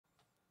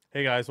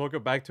Hey guys,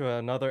 welcome back to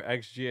another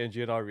XG and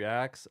GNL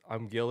Reacts.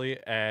 I'm Gilly,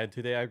 and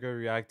today I'm going to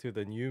react to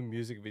the new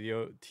music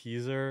video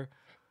teaser.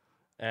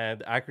 And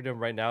the acronym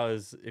right now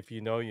is If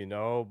You Know, You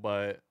Know,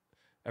 but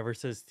ever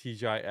since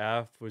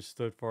TGIF, which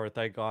stood for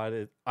Thank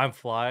God I'm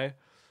Fly,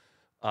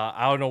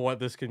 I don't know what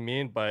this could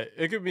mean, but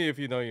it could mean If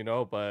You Know, You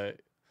Know,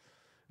 but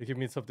it could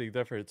mean something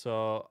different.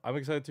 So I'm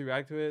excited to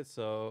react to it,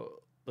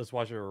 so let's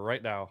watch it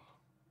right now.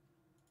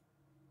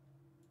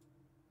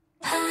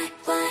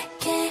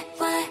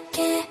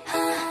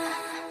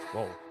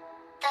 Whoa. Okay.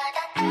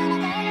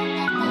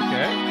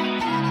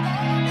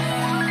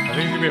 I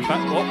think it's gonna be a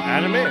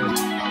anime. It's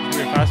gonna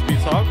be a fast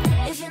beat song.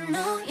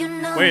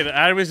 Wait, the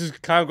anime is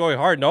kind of going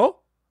hard, no?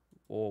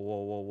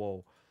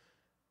 Whoa.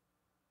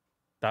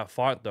 That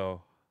font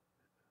though.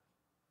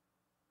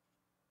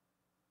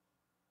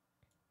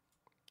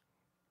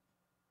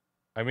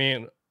 I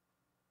mean,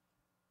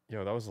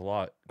 yo, that was a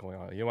lot going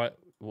on. You know what?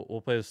 We'll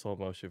play the slow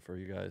motion for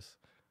you guys.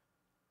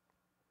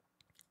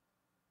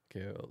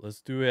 Okay,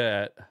 let's do it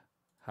at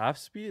half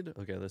speed.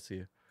 Okay, let's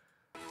see.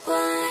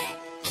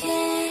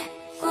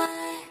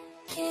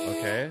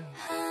 Okay.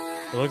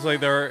 It looks like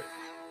they're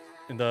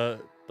in the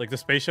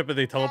spaceship that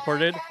they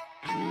teleported.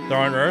 They're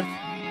on Earth.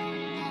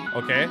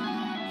 Okay.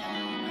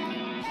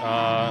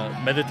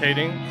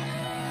 Meditating.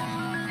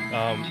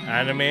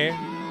 Anime.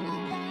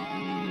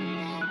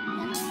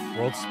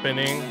 World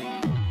spinning.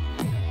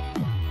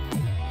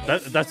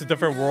 That's a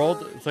different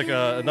world. It's like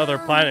another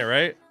planet,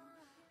 right?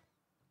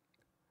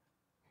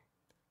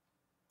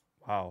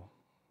 Wow.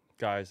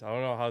 Guys, I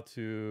don't know how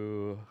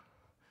to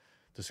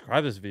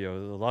describe this video.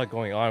 There's a lot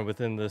going on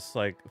within this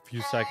like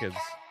few seconds.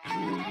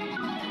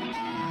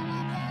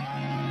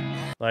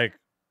 Like,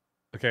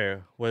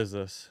 okay, what is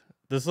this?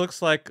 This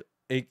looks like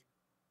a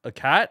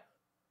cat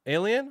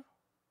alien.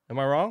 Am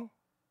I wrong?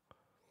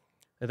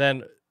 And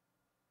then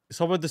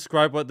someone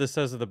describe what this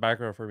says in the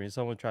background for me.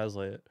 Someone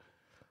translate it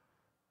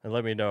and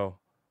let me know.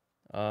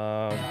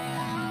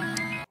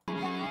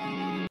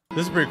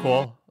 This is pretty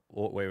cool.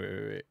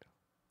 Wait.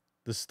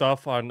 The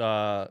stuff on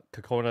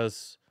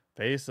Kakona's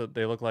face,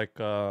 they look like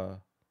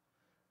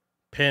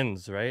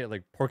pins, right?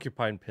 Like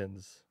porcupine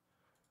pins.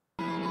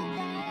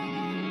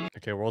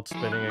 Okay, world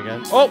spinning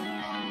again. Oh,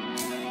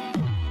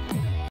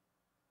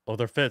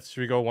 they're fits.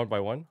 Should we go one by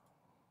one?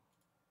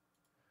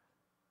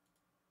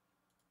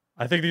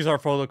 I think these are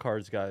photo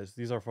cards, guys.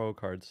 These are photo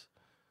cards.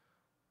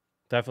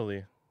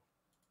 Definitely.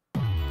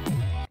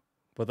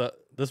 But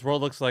this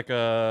world looks like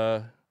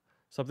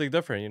something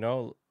different, you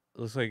know?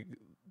 It looks like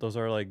those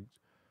are like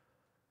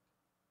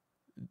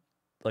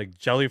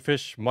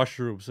jellyfish,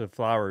 mushrooms, and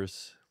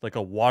flowers. Like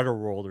a water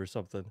world or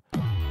something.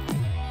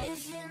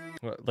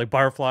 Like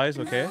butterflies,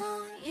 okay?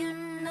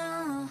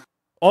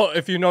 Oh,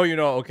 if you know, you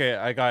know. Okay,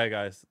 I got it,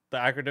 guys. The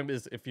acronym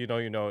is If You Know,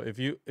 You Know. If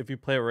you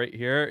play it right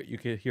here, you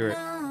can hear it.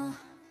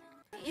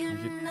 You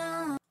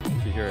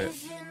can hear it.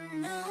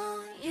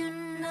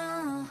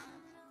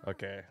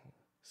 Okay.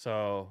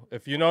 So,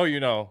 if you know, you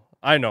know.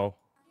 I know.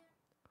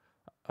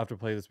 After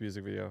playing this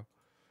music video.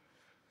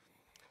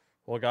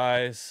 Well,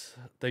 guys,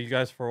 thank you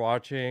guys for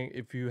watching.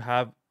 If you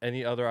have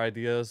any other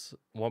ideas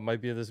what might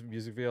be in this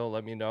music video,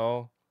 let me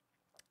know.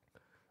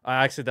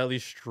 I accidentally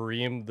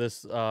streamed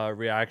this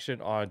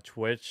reaction on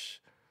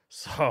Twitch,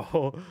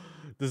 so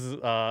this is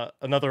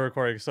another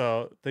recording.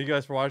 So thank you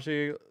guys for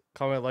watching.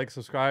 Comment, like,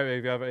 subscribe.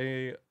 If you have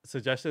any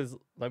suggestions,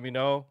 let me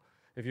know.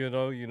 If you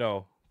know, you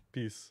know.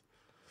 Peace.